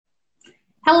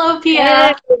Hello, Hey,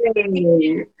 Pia.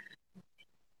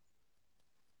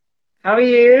 how are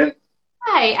you?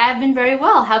 Hi, I've been very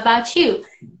well. How about you?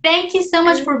 Thank you so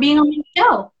much for being on the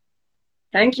show.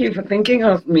 Thank you for thinking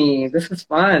of me. This is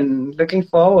fun. Looking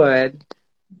forward.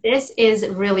 This is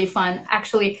really fun.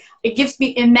 Actually, it gives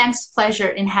me immense pleasure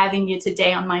in having you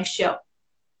today on my show.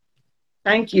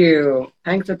 Thank you.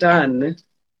 Thanks a ton.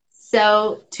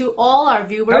 So, to all our How are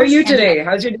viewers you and today?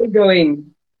 How's your day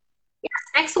going?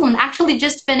 excellent. Actually,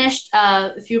 just finished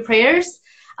a few prayers.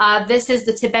 This is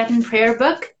the Tibetan prayer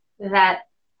book that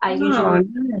I Oh, usually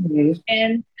nice.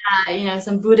 and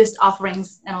some Buddhist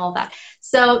offerings and all that.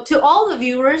 So to all the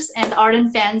viewers and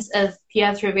ardent fans of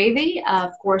Pia Trivedi,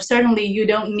 of course, certainly you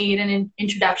don't need an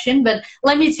introduction, but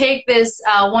let me take this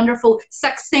wonderful,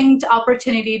 succinct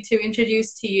opportunity to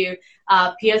introduce to you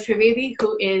Pia Trivedi,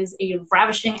 who is a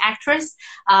ravishing actress,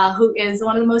 who is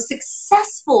one of the most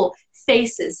successful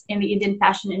faces in the Indian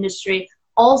fashion industry,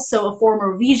 also a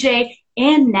former VJ,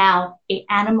 and now a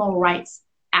animal rights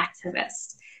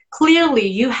activist. Clearly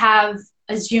you have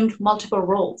assumed multiple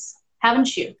roles,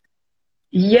 haven't you?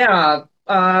 Yeah.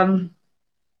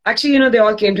 Actually, they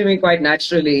all came to me quite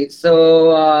naturally.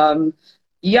 So,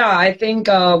 yeah, I think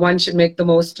one should make the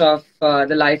most of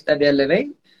the life that they're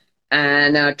living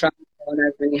and try to own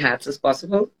as many hats as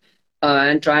possible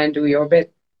and try and do your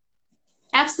bit.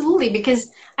 Absolutely, because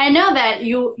I know that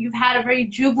you've had a very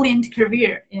jubilant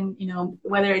career in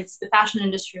whether it's the fashion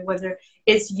industry, whether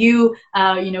it's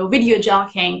video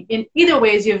jockeying. In either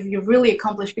ways, you've really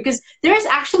accomplished. Because there is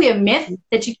actually a myth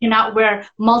that you cannot wear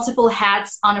multiple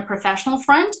hats on a professional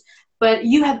front, but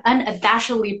you have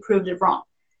unabashedly proved it wrong.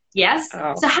 Yes.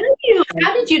 Oh, So how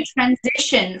did you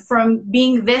transition from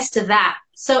being this to that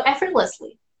so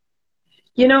effortlessly?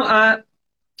 you know, uh,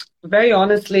 Very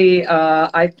honestly,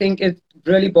 I think it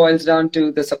really boils down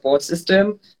to the support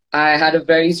system. I had a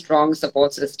very strong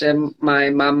support system. My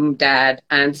mom, dad,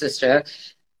 and sister,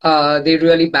 they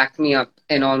really backed me up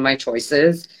in all my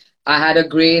choices. I had a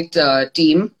great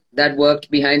team that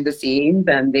worked behind the scenes,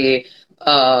 and they,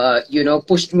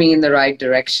 pushed me in the right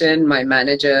direction. My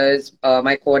managers,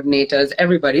 my coordinators,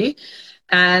 everybody,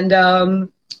 and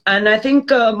I think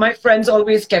my friends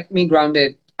always kept me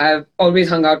grounded. I've always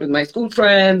hung out with my school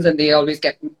friends, and they always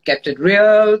kept it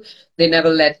real. They never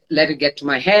let it get to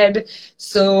my head.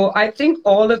 So I think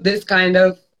all of this kind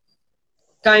of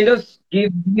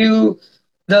give you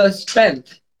the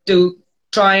strength to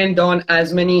try and don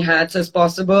as many hats as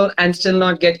possible and still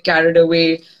not get carried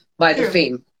away by the True.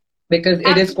 fame, because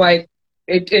it is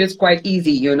quite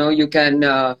easy. You can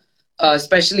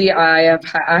especially I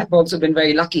have also been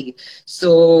very lucky.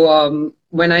 So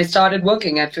when I started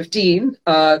working at 15,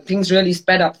 things really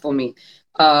sped up for me.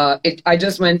 I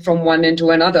just went from one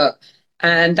into another,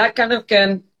 and that kind of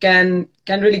can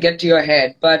really get to your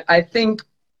head. But I think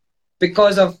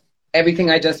because of everything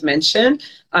I just mentioned,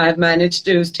 I have managed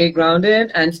to stay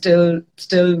grounded and still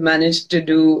managed to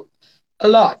do a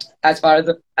lot as far as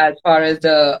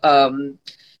the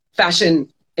fashion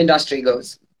industry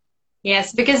goes.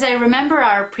 Yes, because I remember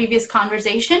our previous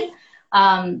conversation.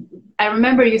 I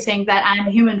remember you saying that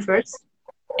I'm human first,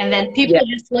 and then Yeah. people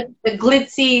just look at the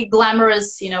glitzy,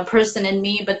 glamorous, person in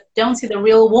me, but don't see the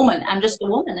real woman. I'm just a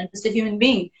woman. I'm just a human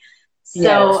being. So,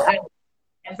 Yes.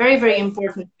 very, very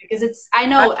important because I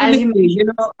know as you Absolutely.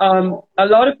 mentioned, A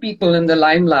lot of people in the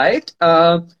limelight.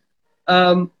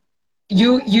 Um,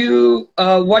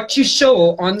 what you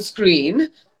show on screen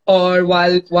or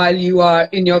while you are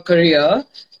in your career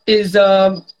is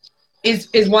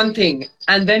is one thing,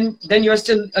 and then you're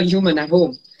still a human at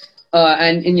home.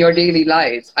 And in your daily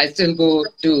lives, I still go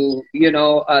to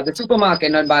the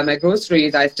supermarket and buy my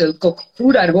groceries. I still cook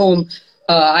food at home.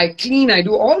 I clean. I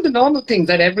do all the normal things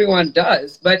that everyone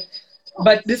does. But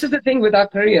this is the thing with our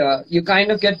career. You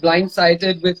kind of get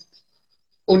blindsided with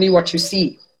only what you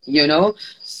see, you know?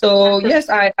 So, absolutely, yes,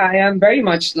 I am very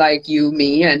much like you,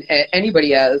 me, and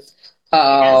anybody else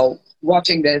yes.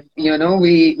 watching this.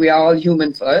 We are all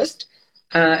human first,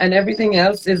 and everything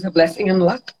else is a blessing and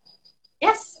luck.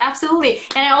 Yes, absolutely.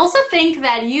 And I also think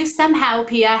that you somehow,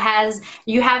 Pia,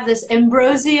 you have this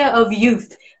ambrosia of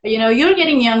youth. You're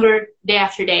getting younger day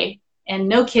after day. And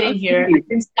no Oh, kidding here. sweet. I've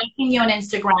been stalking you on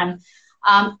Instagram.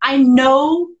 I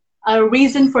know a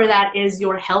reason for that is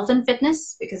your health and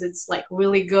fitness because it's like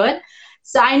really good.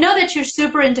 So I know that you're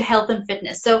super into health and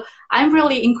fitness. So I'm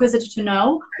really inquisitive to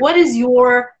know what is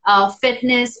your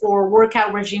fitness or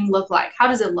workout regime look like? How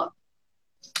does it look?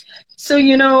 So,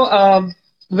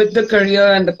 with the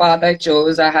career and the path I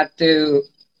chose, I had to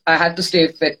stay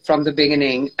fit from the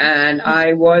beginning, and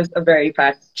I was a very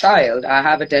fat child. I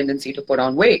have a tendency to put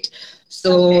on weight.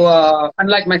 So, Okay.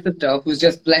 unlike my sister, who's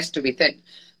just blessed to be thin,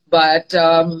 but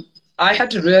I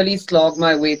had to really slog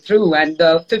my way through. And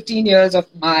the 15 years of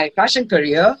my fashion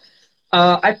career,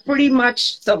 I pretty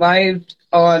much survived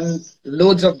on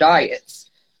loads of diets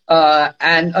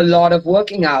and a lot of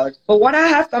working out. But what I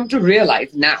have come to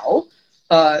realize now,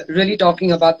 really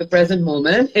talking about the present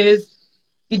moment, is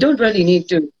you don't really need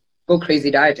to go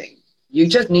crazy dieting. You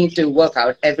just need to work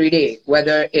out every day,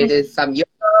 whether it is some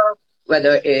yoga,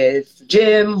 whether it's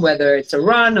gym, whether it's a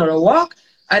run or a walk.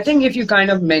 I think if you kind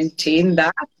of maintain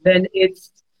that, then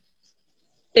it's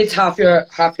half your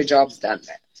job's done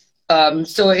there.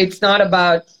 So it's not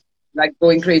about like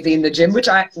going crazy in the gym, which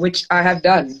I have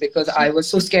done because I was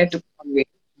so scared to put on weight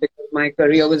because my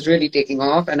career was really taking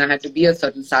off and I had to be a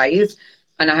certain size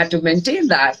and I had to maintain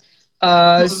that.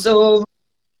 Mhm. So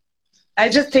I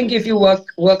just think if you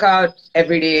work out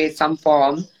every day, some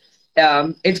form,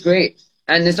 it's great.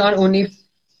 And it's not only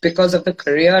because of the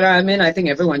career I'm in. I think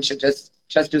everyone should just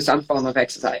do some form of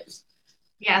exercise.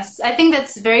 Yes, I think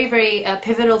that's very, very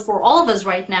pivotal for all of us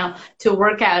right now to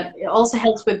work out. It also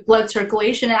helps with blood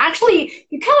circulation. And actually,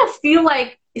 you kind of feel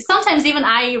like sometimes even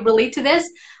I relate to this.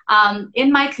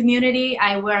 In my community,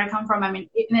 where I come from, I mean,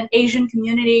 in an Asian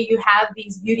community, you have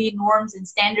these beauty norms and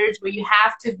standards where you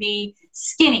have to be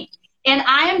skinny. And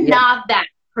I am Yeah. not that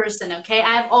person, okay?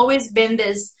 I've always been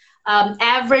this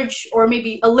average or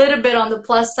maybe a little bit on the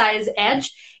plus size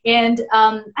edge. And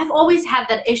I've always had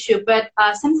that issue, but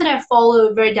something I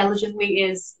follow very diligently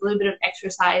is a little bit of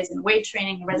exercise and weight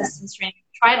training and Yeah. resistance training.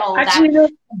 Tried all of Actually,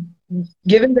 that.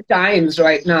 given the times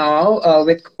right now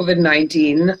with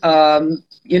COVID-19,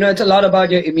 it's a lot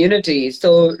about your immunity.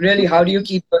 So really, how do you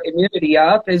keep your immunity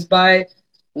up is by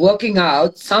working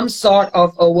out, some sort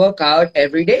of a workout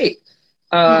every day.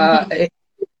 Uh, Mhm. it,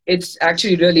 it's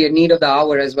actually really a need of the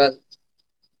hour as well.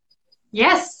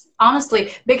 Yes,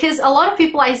 honestly, because a lot of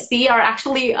people I see are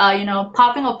actually,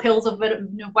 popping up pills of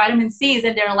vitamin C's,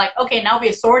 and they're like, okay, now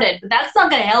we're sorted. But that's not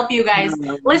going to help you guys.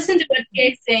 Um, Listen to what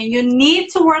Kay's saying. You need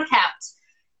to work out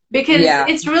because yeah,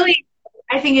 it's really,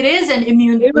 I think it is an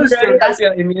immune it will booster. really help That's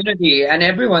your immunity. And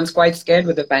everyone's quite scared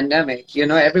with the pandemic.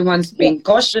 Everyone's yeah. being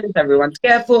cautious, everyone's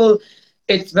careful.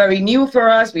 It's very new for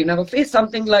us. We've never faced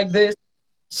something like this.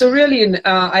 So really,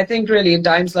 I think really in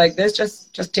times like this,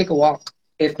 just take a walk,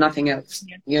 if nothing else.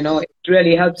 It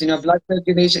really helps in your blood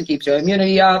circulation, keeps your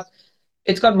immunity up.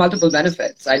 It's got multiple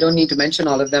benefits. I don't need to mention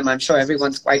all of them. I'm sure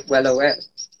everyone's quite well aware.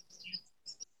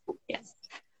 Yes.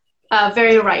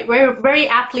 Very right. Very, very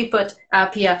aptly put,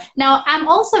 Pia. Now, I'm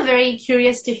also very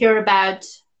curious to hear about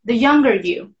the younger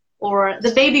you or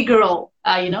the baby girl,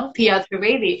 Pia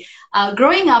Trivedi.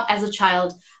 Growing up as a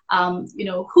child,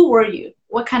 who were you?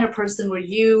 What kind of person were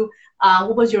you?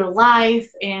 What was your life?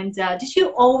 And did you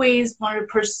always want to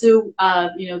pursue,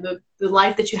 the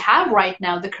life that you have right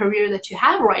now, the career that you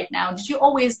have right now? Did you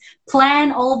always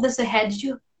plan all of this ahead?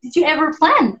 Did you ever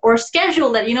plan or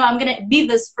schedule that, I'm going to be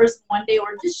this person one day,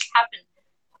 or it just happened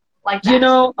like You that?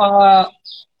 know,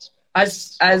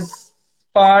 as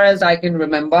far as I can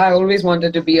remember, I always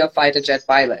wanted to be a fighter jet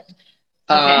pilot.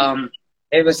 Okay. Um,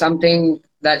 it was something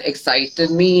that excited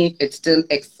me. It still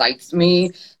excites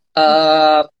me.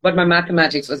 But my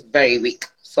mathematics was very weak.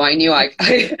 So I knew I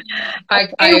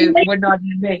I would not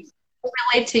make.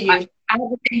 relate to I, you. I have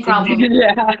the same problem.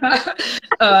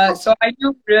 yeah. So I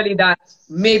knew really that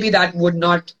maybe that would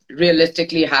not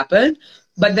realistically happen.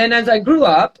 But then as I grew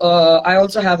up, I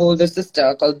also have older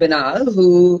sister called Binal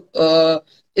who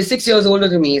is 6 years older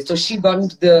than me. So she got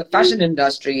into the fashion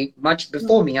industry much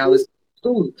before me. I was in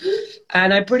school.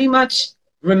 And I pretty much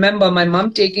remember my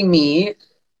mom taking me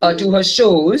to her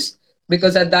shows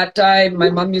because at that time my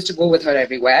mom used to go with her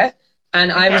everywhere.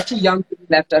 And I Okay. was too young to be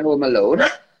left at home alone.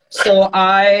 So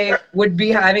I would be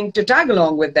having to tag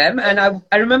along with them. And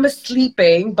I remember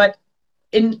sleeping, but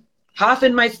in half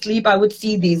in my sleep, I would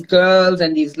see these girls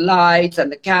and these lights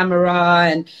and the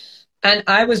camera. And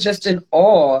I was just in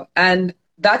awe. And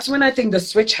that's when I think the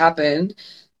switch happened.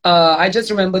 I just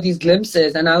remember these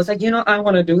glimpses and I was like, I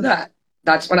want to do that.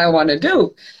 That's what I want to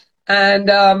do. And,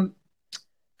 um,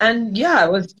 and yeah,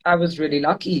 I was really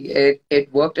lucky.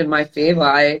 It worked in my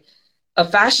favor.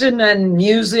 Fashion and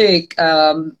music,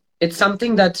 it's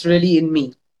something that's really in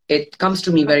me. It comes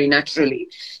to me very naturally.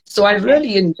 So I Okay.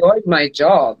 really enjoyed my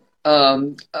job.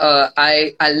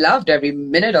 I loved every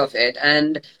minute of it.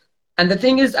 And the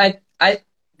thing is,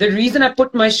 the reason I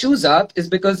put my shoes up is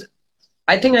because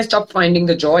I think I stopped finding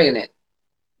the joy in it.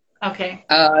 Okay.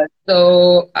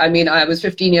 So I mean, I was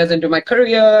 15 years into my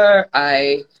career.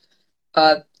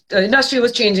 Uh, the industry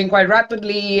was changing quite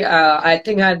rapidly. I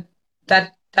think I had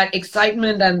that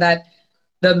excitement and that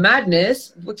the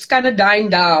madness was kind of dying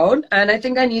down, and I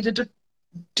think I needed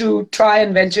to try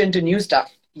and venture into new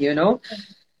stuff, you know.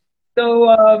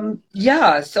 So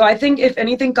yeah, so I think if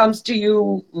anything comes to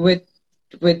you with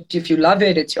if you love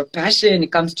it, it's your passion,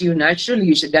 it comes to you naturally,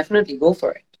 you should definitely go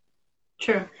for it.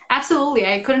 True. Absolutely.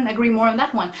 I couldn't agree more on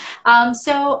that one.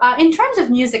 In terms of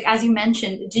music, as you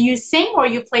mentioned, do you sing or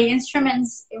you play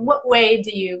instruments? In what way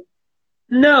do you?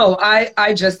 No,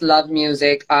 I just love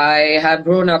music. I have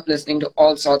grown up listening to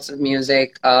all sorts of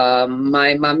music.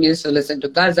 My mom used to listen to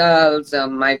ghazals.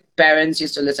 My parents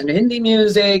used to listen to Hindi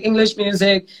music, English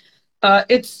music.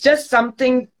 It's just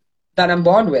something that I'm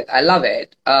born with. I love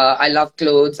it. I love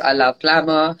clothes. I love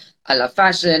glamour. I love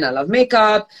fashion. I love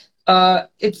makeup.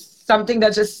 It's something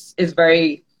that just is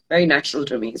very, very natural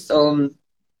to me. So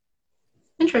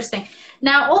Interesting.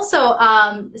 Now, also,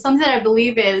 something that I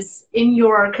believe is in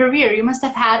your career, you must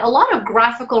have had a lot of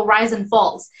graphical rise and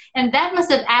falls, and that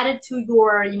must have added to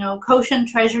your, quotient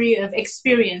treasury of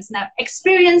experience. Now,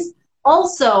 experience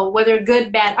also, whether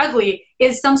good, bad, ugly,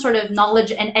 is some sort of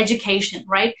knowledge and education,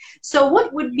 right? So,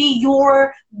 what would be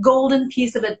your golden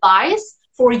piece of advice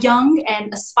for young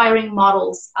and aspiring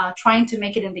models trying to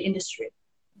make it in the industry?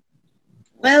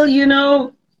 well,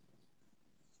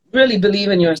 really believe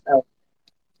in yourself.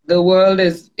 The world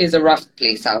is a rough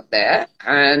place out there,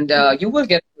 and you will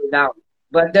get pulled down.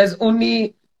 But there's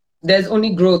only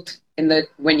growth in the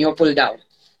when you're pulled down.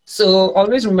 So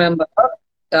always remember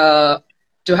uh,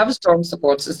 to have a strong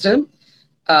support system,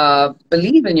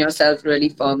 believe in yourself really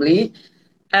firmly,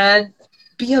 and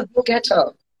be a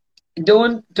go-getter.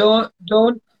 Don't.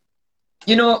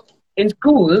 In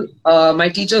school, my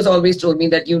teachers always told me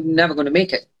that you're never going to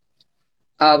make it.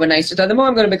 When I used to tell them, "Oh,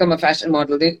 I'm going to become a fashion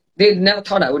model," they never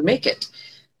thought I would make it.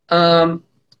 Um,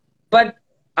 but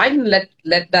I didn't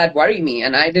let that worry me,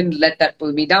 and I didn't let that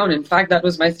pull me down. In fact, that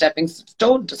was my stepping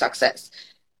stone to success.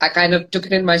 I kind of took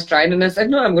it in my stride, and I said,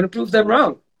 "No, I'm going to prove them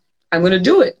wrong. I'm going to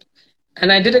do it,"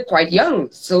 and I did it quite young.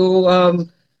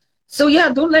 So yeah,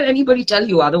 don't let anybody tell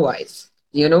you otherwise.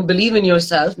 Believe in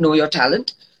yourself, know your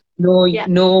talent, know Yeah.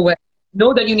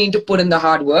 know that you need to put in the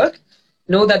hard work,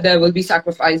 know that there will be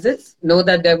sacrifices, know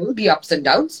that there will be ups and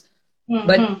downs,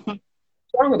 but Mm-hmm.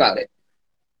 strong about it.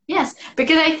 Yes,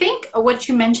 because I think what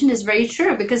you mentioned is very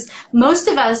true. Because most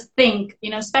of us think,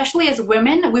 especially as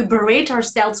women, we berate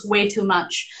ourselves way too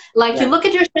much. Like you Yeah. look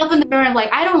at yourself in the mirror and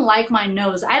like, I don't like my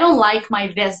nose, I don't like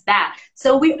my this, that.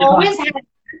 So we always have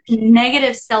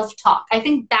negative self-talk. I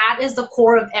think that is the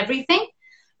core of everything.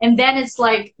 And then it's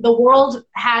like the world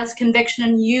has conviction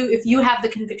in you if you have the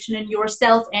conviction in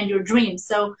yourself and your dreams.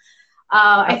 So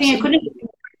I think I couldn't.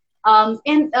 Absolutely.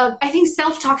 And I think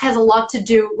self-talk has a lot to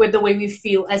do with the way we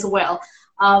feel as well.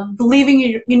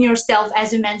 Believing in yourself,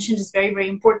 as you mentioned, is very, very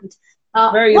important.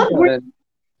 Very What were important.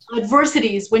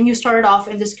 adversities when you started off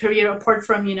in this career, apart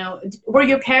from, were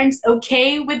your parents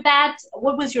okay with that?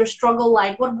 What was your struggle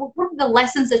like? What were the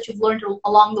lessons that you've learned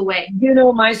along the way?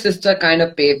 My sister kind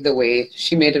of paved the way.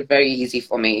 She made it very easy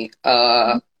for me.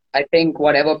 I think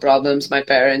whatever problems my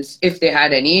parents, if they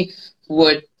had any,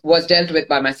 would was dealt with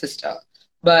by my sister.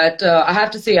 But I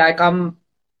have to say,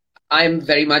 I'm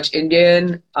very much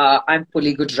Indian. I'm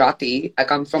fully Gujarati. I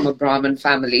come from a Brahmin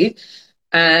family,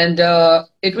 and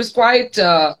it was quite.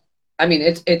 I mean,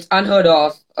 it's unheard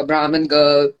of a Brahmin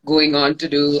girl going on to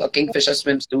do a Kingfisher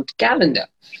swimsuit calendar,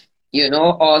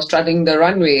 or strutting the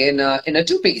runway in a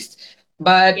two-piece.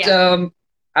 But Yeah.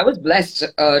 I was blessed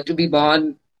to be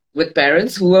born with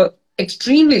parents who were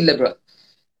extremely liberal.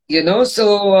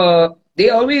 So they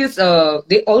always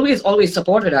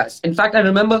supported us. In fact, I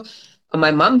remember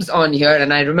my mom's on here,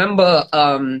 and I remember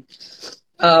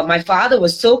my father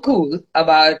was so cool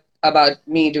about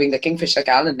me doing the Kingfisher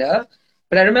calendar.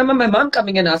 But I remember my mom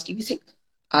coming and asking me, saying,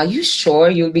 "Are you sure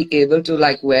you'll be able to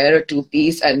like wear a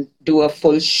two-piece and do a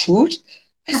full shoot?"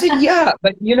 I said, "Yeah,"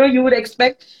 but you would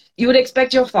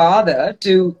expect your father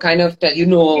to kind of tell you,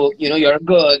 "No, you're a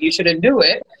girl, you shouldn't do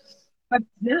it." But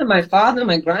yeah, my father,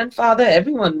 my grandfather,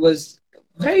 everyone was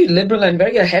very liberal and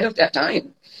very ahead of their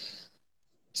time.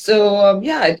 So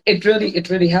yeah, it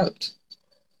really helped.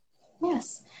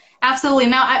 Yes, absolutely.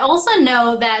 Now, I also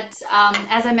know that,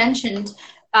 as I mentioned,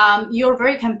 you're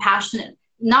very compassionate,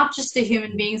 not just to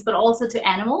human beings, but also to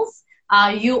animals.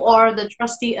 You are the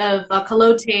trustee of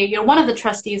Kalote. You're one of the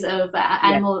trustees of Yeah,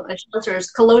 animal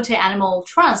shelters, Kalote Animal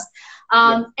Trust.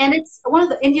 yeah, And it's one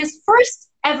of India's first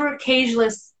ever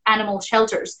cageless animal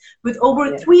shelters with over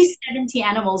yeah, 370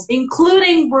 animals,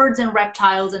 including birds and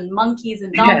reptiles and monkeys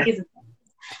and yeah. donkeys.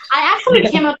 I actually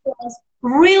came across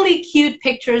really cute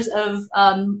pictures of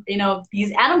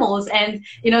these animals, and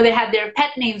they had their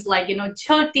pet names like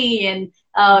Choti and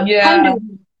Yeah, Pandu.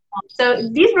 So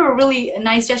these were really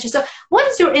nice gestures. So what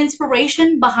is your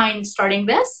inspiration behind starting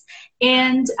this?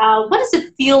 And what does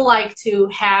it feel like to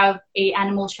have a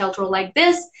animal shelter like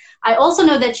this? I also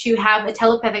know that you have a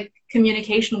telepathic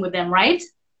communication with them, right?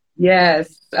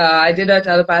 Yes, I did a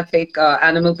telepathic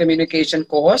animal communication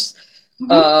course.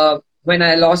 Mm-hmm. When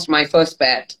I lost my first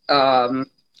pet,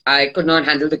 I could not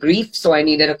handle the grief, so I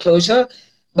needed a closure,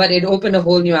 but it opened a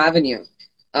whole new avenue.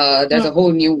 There's a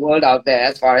whole new world out there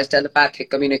as far as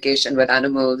telepathic communication with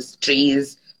animals,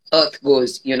 trees, earth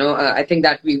goes. I think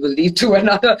that we will leave to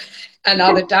another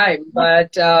time.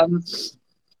 But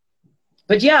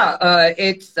yeah,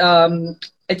 it.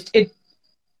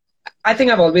 I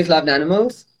think I've always loved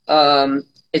animals.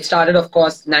 It started, of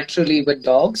course, naturally with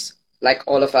dogs, like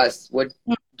all of us would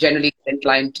generally be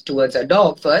inclined towards a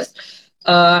dog first.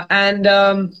 And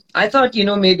I thought,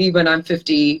 maybe when I'm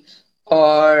 50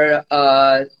 or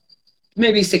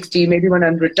maybe 60, maybe when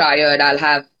I'm retired, I'll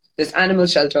have this animal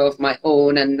shelter of my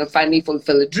own and finally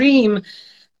fulfill a dream.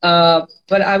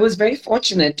 But I was very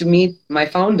fortunate to meet my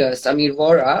founder, Samir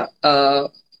Vora,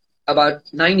 about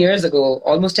 9 years ago,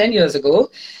 almost 10 years ago.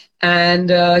 And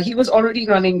he was already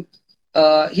running,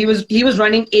 he was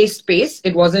running a space.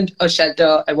 It wasn't a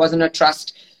shelter, it wasn't a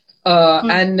trust.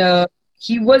 And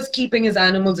he was keeping his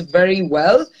animals very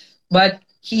well, but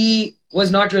he was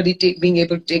not really being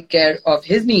able to take care of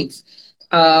his needs.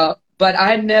 But I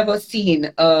had never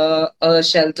seen a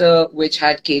shelter which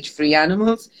had cage-free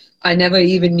animals. I never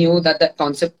even knew that that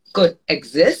concept could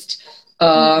exist.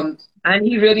 And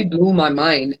he really blew my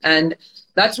mind. And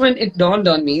that's when it dawned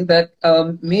on me that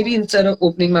maybe instead of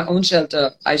opening my own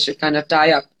shelter, I should kind of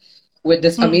tie up with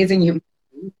this amazing human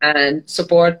and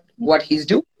support what he's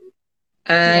doing.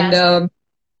 And Yes.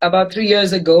 about 3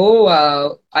 years ago,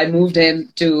 I moved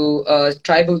him to a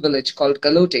tribal village called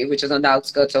Kalote, which is on the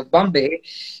outskirts of Bombay.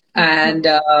 And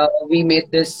we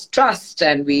made this trust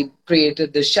and we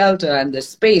created this shelter and this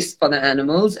space for the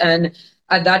animals. And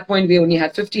at that point, we only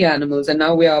had 50 animals, and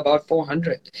now we are about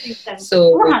 400.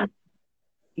 So, 400.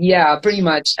 yeah, pretty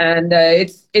much. And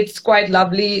it's quite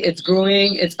lovely. It's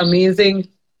growing. It's amazing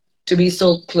to be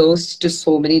so close to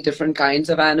so many different kinds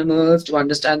of animals, to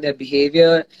understand their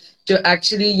behavior, to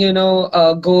actually,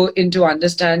 go into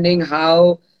understanding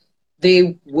how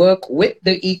they work with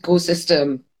the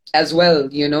ecosystem as well.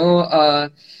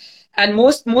 And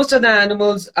most of the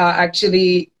animals are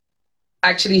actually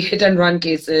hit and run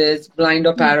cases, blind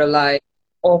or paralyzed,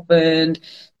 orphaned,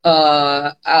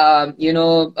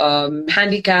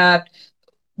 handicapped.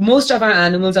 Most of our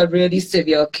animals are really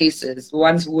severe cases,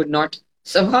 ones who would not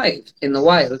survive in the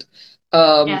wild.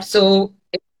 Yes. So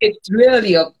it's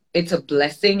really it's a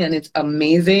blessing, and it's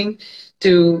amazing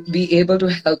to be able to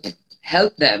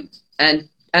help them and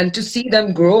to see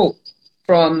them grow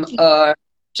from a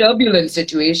turbulent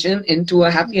situation into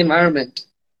a happy environment.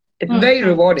 It's very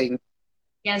rewarding.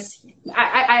 Yes,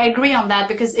 I agree on that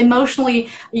because emotionally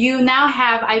you now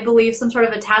have, I believe, some sort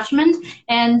of attachment.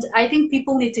 And I think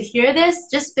people need to hear this.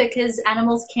 Just because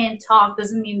animals can't talk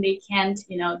doesn't mean they can't,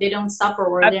 they don't suffer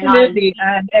or they're not in Absolutely.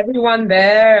 And everyone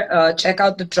there, check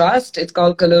out the trust. It's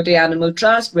called Kalote Animal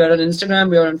Trust. We're on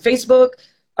Instagram, we're on Facebook.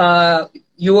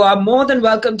 You are more than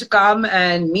welcome to come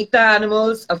and meet the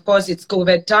animals. Of course, it's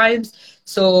COVID times.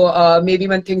 So maybe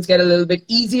when things get a little bit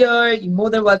easier, you're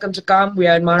more than welcome to come. We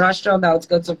are in Maharashtra on the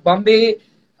outskirts of Bombay.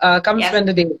 Come Yes. spend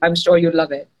a day. I'm sure you'd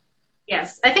love it.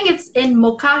 Yes. I think it's in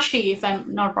Mokashi, if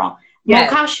I'm not wrong.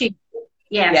 Yes. Mokashi.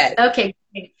 Yes. Yes. Okay.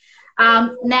 Great.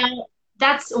 Now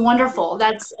that's wonderful.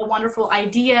 That's a wonderful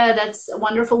idea. That's a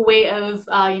wonderful way of,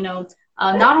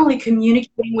 not only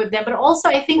communicating with them, but also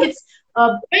I think it's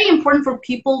very important for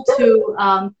people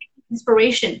to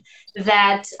inspiration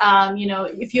that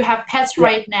if you have pets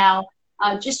right now,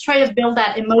 just try to build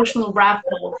that emotional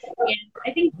rapport. And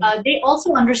I think they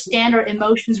also understand our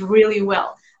emotions really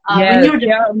well. Yes,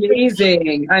 yeah,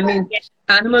 amazing. I mean,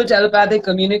 animal telepathic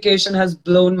communication has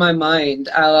blown my mind.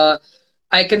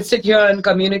 I can sit here and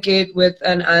communicate with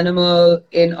an animal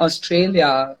in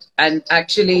Australia, and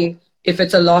actually, if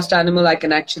it's a lost animal, I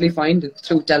can actually find it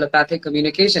through telepathic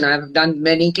communication. I've done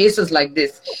many cases like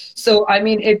this. So, I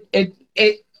mean,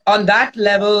 it on that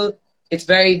level, it's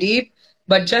very deep,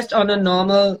 but just on a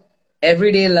normal,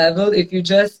 everyday level, if you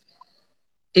just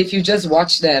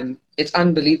watch them, it's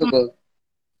unbelievable.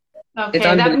 Okay, It's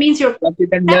that means you're what you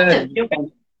can receptive. learn. Your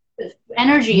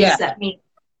energy Yeah, is that means.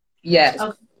 yes.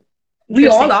 Okay, We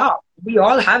all interesting. are. We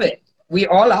all have it. We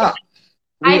all are.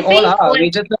 We I all think are. We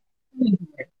like just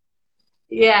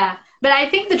yeah, but I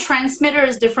think the transmitter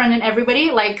is different in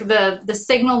everybody. Like the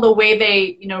signal, the way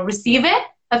they receive it.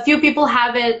 A few people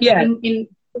have it yeah. in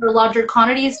larger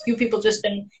quantities. Few people just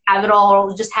don't have it all,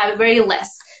 or just have it very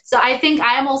less. So I think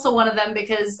I am also one of them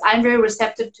because I'm very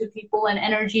receptive to people and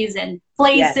energies and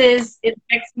Yes. places. It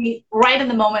affects me right in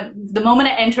the moment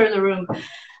I enter the room.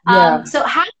 Yeah. So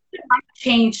how did your life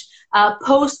change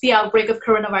post the outbreak of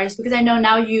coronavirus? Because I know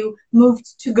now you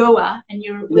moved to Goa and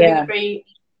you're living a Yeah. very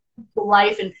peaceful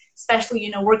life, and especially,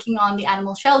 you know, working on the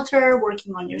animal shelter,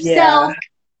 working on Yeah. yourself.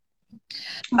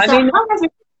 I So mean, how has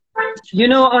it? you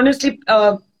know, honestly,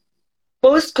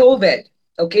 post COVID,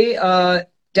 okay,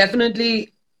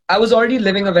 definitely, I was already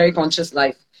living a very conscious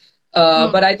life, Hmm,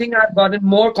 but I think I've gotten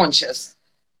more conscious.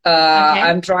 okay.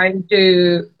 I'm trying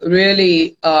to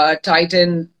really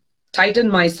tighten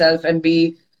myself and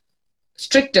be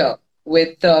stricter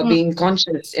with Hmm, being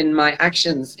conscious in my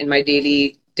actions, in my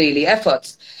daily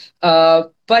efforts.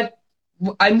 But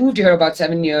I moved here about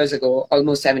 7 years ago,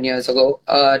 almost 7 years ago,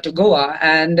 to Goa,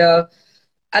 and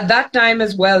at that time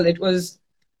as well, it was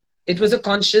a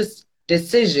conscious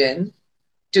decision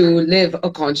to live a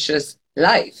conscious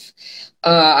life.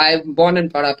 I'm born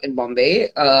and brought up in Bombay.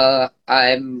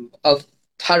 I'm a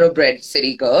thoroughbred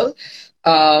city girl.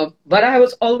 But I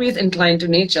was always inclined to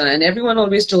nature, and everyone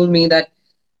always told me that,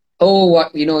 oh,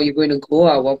 what, you're going to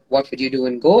Goa. What would you do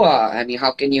in Goa? I mean,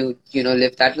 how can you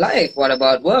live that life? What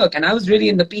about work? And I was really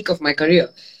in the peak of my career,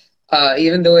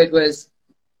 even though it was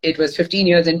 15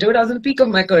 years into it. I was in the peak of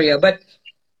my career, but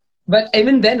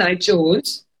even then, I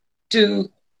chose to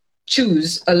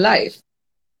choose a life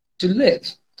to live.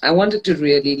 I wanted to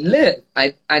really live.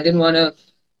 I didn't want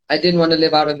to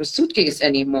live out of a suitcase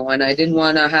anymore, and I didn't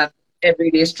want to have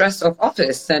everyday stress of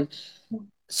office. And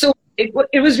so it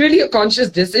was really a conscious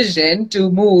decision to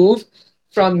move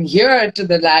from here to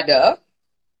the ladder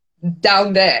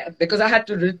down there, because I had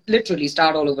to literally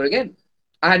start all over again.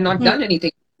 I had not hmm, done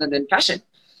anything other than fashion.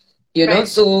 right.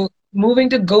 So moving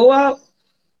to Goa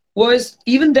was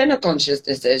even then a conscious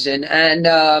decision. And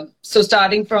so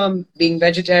starting from being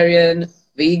vegetarian,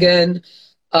 vegan,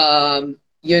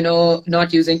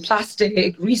 not using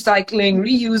plastic, recycling,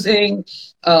 reusing,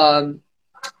 um,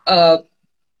 uh,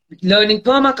 learning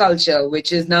permaculture, which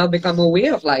has now become a way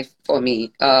of life for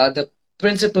me. The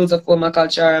principles of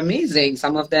permaculture are amazing.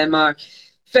 Some of them are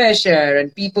fair share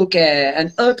and people care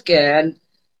and earth care. And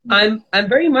I'm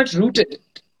very much rooted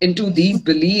into these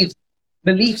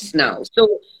beliefs now.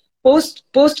 So post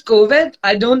COVID,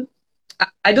 I don't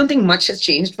think much has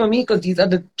changed for me, because these are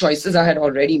the choices I had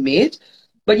already made.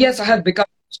 But yes, I have become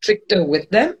stricter with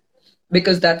them,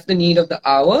 because that's the need of the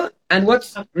hour. And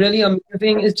what's really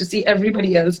amazing is to see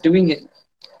everybody else doing it.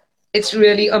 It's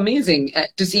really amazing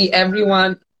to see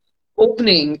everyone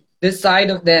opening this side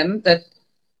of them that,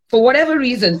 for whatever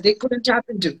reasons, they couldn't tap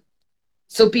into.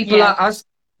 So people Yeah. are asking,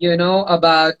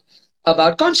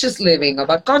 about conscious living,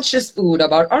 about conscious food,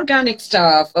 about organic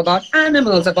stuff, about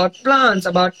animals, about plants,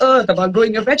 about earth, about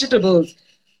growing your vegetables,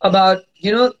 about,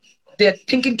 they're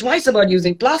thinking twice about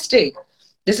using plastic.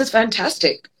 This is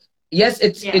fantastic. Yes,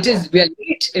 it Yeah. is, we are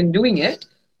late in doing it,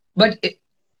 but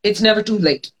it's never too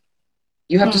late.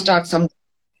 You have to Hmm, start some.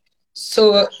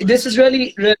 So this is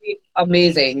really, really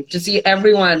amazing to see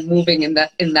everyone moving in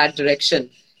that direction.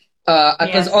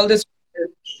 Because yes. all this,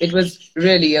 it was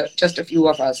really just a few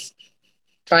of us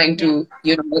trying Yeah. to,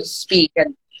 speak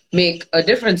and make a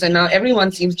difference, and now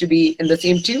everyone seems to be in the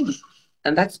same tune,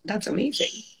 and that's amazing.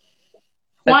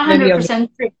 That's really amazing.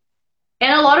 100% true.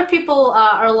 And a lot of people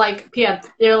are like, Pia,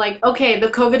 they're like, okay, the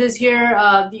COVID is here.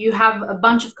 You have a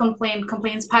bunch of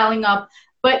complaints piling up.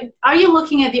 But are you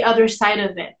looking at the other side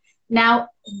of it? Now,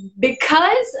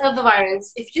 because of the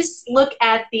virus, if you just look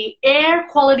at the air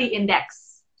quality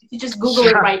index, if you just Google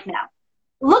it Yeah, right now,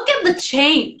 look at the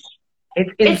change.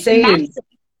 it's It's insane. massive.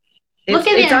 Look It's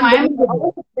at the it's environment. unbelievable.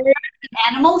 All the birds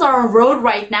and animals are on road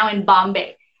right now in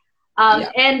Bombay.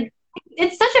 Yeah. And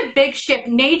it's such a big shift.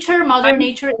 Nature, Mother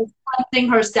Nature is cleansing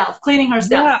herself, cleaning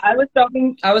herself. Yeah, I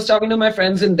was talking to my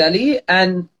friends in Delhi,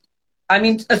 and I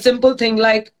mean, a simple thing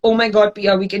like, oh my God,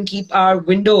 Pia, we can keep our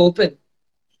window open.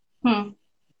 Hmm.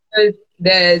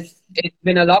 It's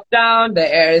been a lockdown,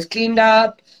 the air is cleaned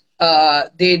up,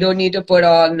 they don't need to put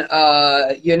on,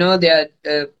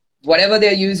 their whatever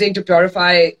they're using to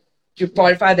purify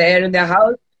the air in their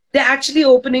house. They're actually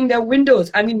opening their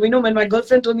windows. I mean, when my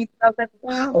girlfriend told me, I was like,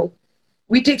 wow,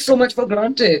 we take so much for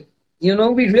granted. We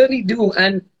really do.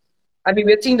 And I mean,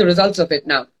 we're seeing the results of it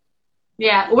now.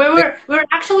 Yeah, we were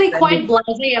actually quite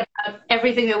blasé about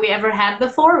everything that we ever had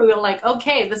before. We were like,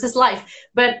 okay, this is life.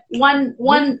 But one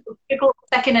fickle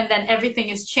second, and then everything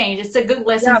is changed. It's a good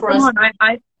lesson Yeah, for come us.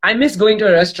 on. I miss going to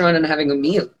a restaurant and having a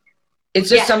meal. It's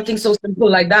just Yeah, something so simple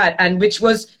like that, and which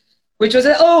was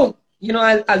oh,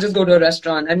 I'll just go to a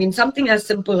restaurant. I mean, something as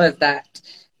simple as that.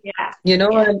 Yeah. You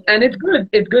know, Yeah. and it's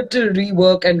good to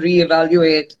rework and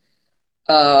reevaluate.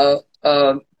 uh,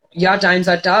 uh, yeah, times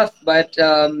are tough, but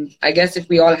I guess if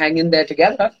we all hang in there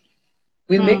together,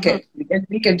 we'll make Hmm. it.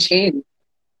 We can change.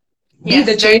 Be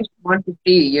the Yes. Very. change you want to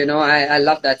see. You know, I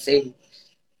love that saying.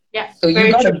 Yeah. So you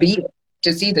Very gotta true. be it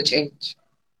to see the change.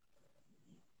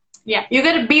 Yeah. You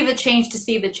got to be the change to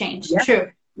see the change. Yeah,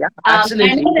 True. yeah, I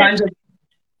absolutely. know that.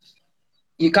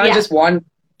 You can't Yeah. just want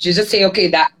you just say, okay,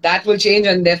 that will change,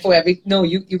 and therefore every no,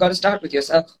 you got to start with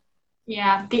yourself.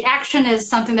 Yeah, the action is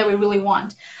something that we really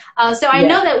want. So I Yeah.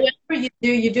 know that whatever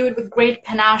you do it with great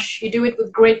panache, you do it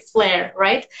with great flair,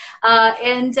 right?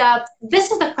 And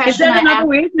this is the Is question there I another ask.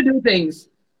 way to do things?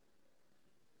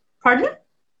 Pardon?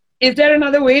 Is there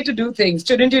another way to do things?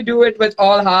 Shouldn't you do it with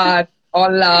all heart,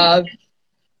 all love?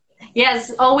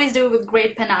 Yes, always do it with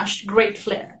great panache, great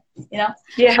flair. You know,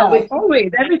 Yeah, with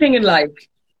always. Everything in life.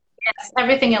 yes,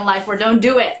 everything in life, or don't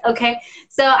do it. Okay.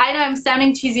 So I know I'm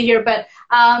sounding cheesy here, but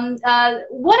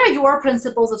what are your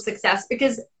principles of success?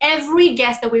 Because every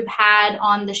guest that we've had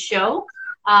on the show,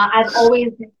 I've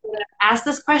always asked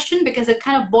this question because it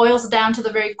kind of boils down to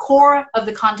the very core of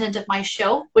the content of my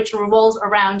show, which revolves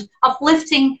around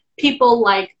uplifting people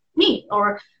like me,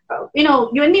 or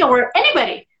you and me, or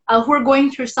anybody who are going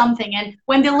through something. And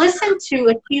when they listen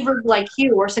to achievers like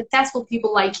you or successful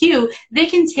people like you, they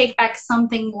can take back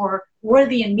something more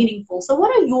worthy and meaningful. So,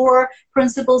 what are your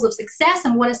principles of success,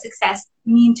 and what does success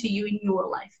mean to you in your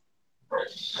life?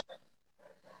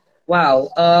 Wow.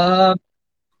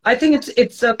 I think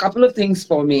it's a couple of things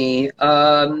for me.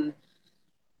 Uh,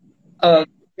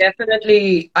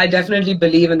 I definitely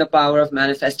believe in the power of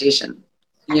manifestation.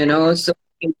 You know, so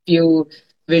if you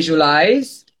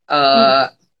visualize, Mm,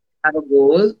 have a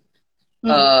goal, mm,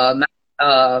 uh,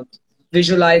 uh,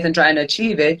 visualize and try and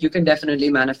achieve it, you can definitely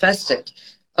manifest it.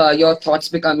 Your thoughts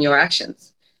become your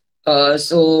actions.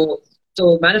 So,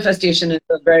 so manifestation is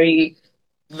a very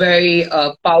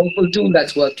powerful tool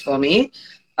that's worked for me.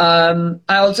 I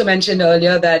also mentioned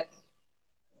earlier that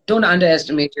don't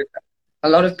underestimate yourself. A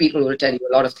lot of people will tell you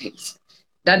a lot of things.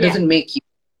 That yeah. doesn't make you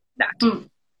that. Mm,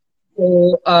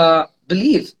 So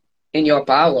believe in your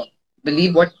power.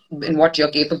 Believe in what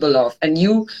you're capable of, and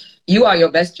you are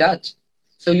your best judge.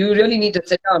 So you really need to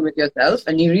sit down with yourself,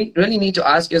 and you really need to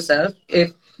ask yourself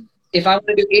if I want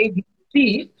to do A, B,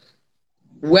 C,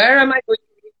 where am I going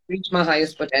to reach my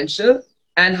highest potential,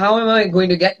 and how am I going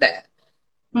to get there?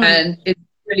 mm, And it's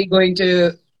really going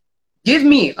to give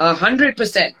me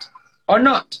 100% or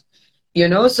not. You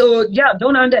know, so yeah,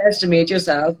 don't underestimate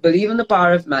yourself. Believe in the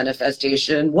power of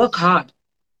manifestation. Work hard.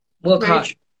 Work very hard.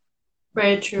 true.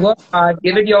 Very true. Work hard.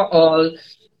 Give it your all.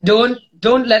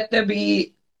 Don't let there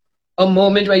be a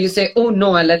moment where you say, "Oh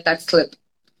no, I let that slip."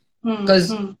 Mm,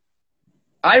 Because mm,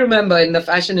 I remember in the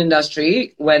fashion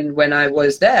industry when I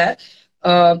was there,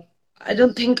 uh, I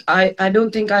don't think I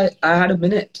had a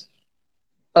minute.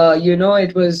 You know,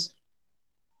 it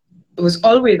was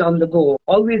always on the go,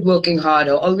 always working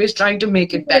harder, always trying to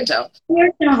make it better.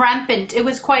 fierce and rampant. It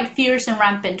was quite fierce and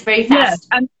rampant, very Yes, fast.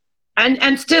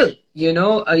 and still, you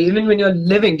know, even when you're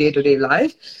living day to day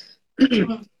life,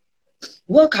 Mm,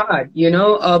 work hard. You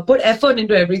know, put effort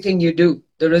into everything you do.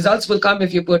 The results will come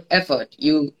if you put effort.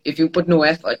 If you put no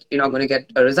effort, you're not going to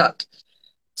get a result.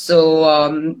 So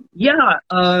yeah,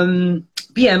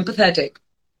 be empathetic,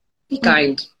 be mm,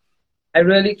 kind. I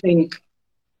really think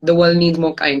the world needs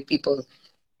more kind people.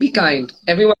 Be mm. kind.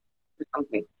 Everyone is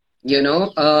something, you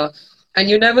know, and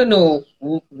you never know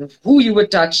who you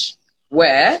would touch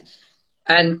where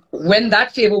and when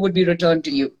that favor would be returned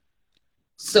to you.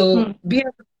 So Mm. be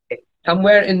empathetic.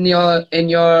 Somewhere in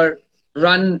your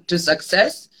run to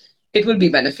success, it will be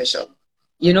beneficial.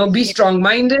 You know, be Yeah. strong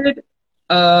minded,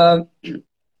 uh,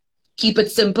 keep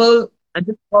it simple, and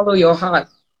just follow your heart.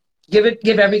 Give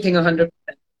everything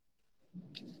 100%.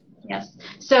 Yes.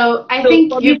 So So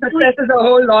for me, success is a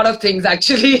whole lot of things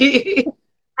actually.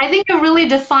 I think you really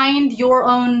defined your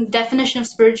own definition of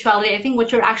spirituality. I think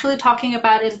what you're actually talking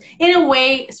about is, in a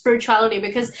way, spirituality,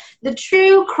 because the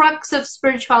true crux of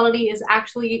spirituality is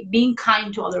actually being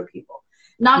kind to other people,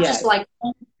 not just Yes, like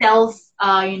self,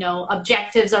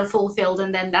 objectives are fulfilled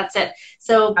and then that's it.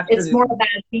 So it's more absolutely.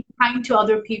 about being kind to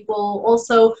other people.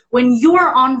 Also, when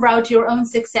you're on route to your own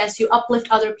success, you uplift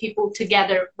other people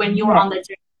together when you're Yes, on the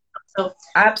journey. So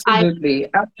I, absolutely,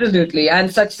 absolutely.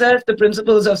 And success, the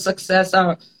principles of success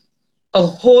are a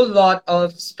whole lot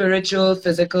of spiritual,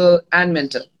 physical, and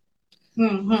mental. So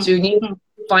mm-hmm, you need mm-hmm.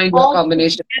 to find what All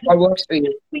combination what works for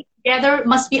you. together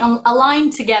must be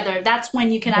aligned together. That's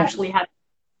when you can Yeah. actually have.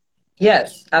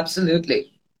 Yes,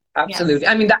 absolutely, Yes. absolutely.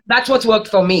 I mean, that's what's worked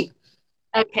for me.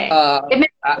 Okay. Uh, It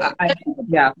makes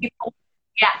yeah, people.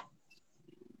 Yeah,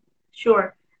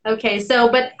 sure. Okay,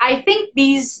 so but I think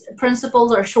these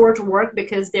principles are sure to work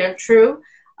because they're true,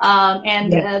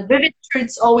 and Yeah. vivid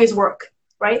truths always work,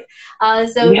 right?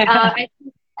 Yeah. I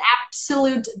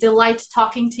absolute delight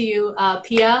talking to you,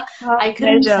 Pia. Oh, I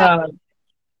couldn't. pleasure.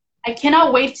 I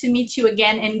cannot wait to meet you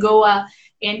again in Goa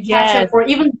and catch up, Yes. or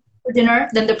even for dinner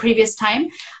than the previous time.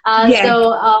 Yes. So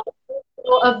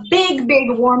a big, big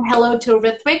warm hello to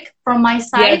Rithwik from my Yes,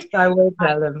 side, I will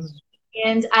tell him.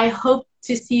 and I hope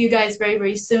to see you guys very,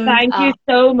 very soon. Thank you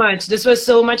so much. This was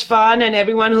so much fun, and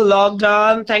everyone who logged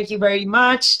on, thank you very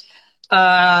much.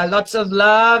 Lots of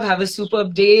love. Have a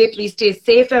superb day. Please stay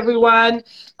safe, everyone.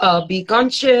 Be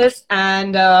conscious,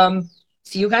 and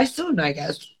see you guys soon, I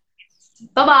guess.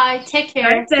 Bye bye. Take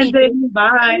care. Thanks, See you. Tenzin.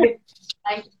 Bye.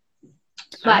 Bye.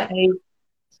 Bye. Bye.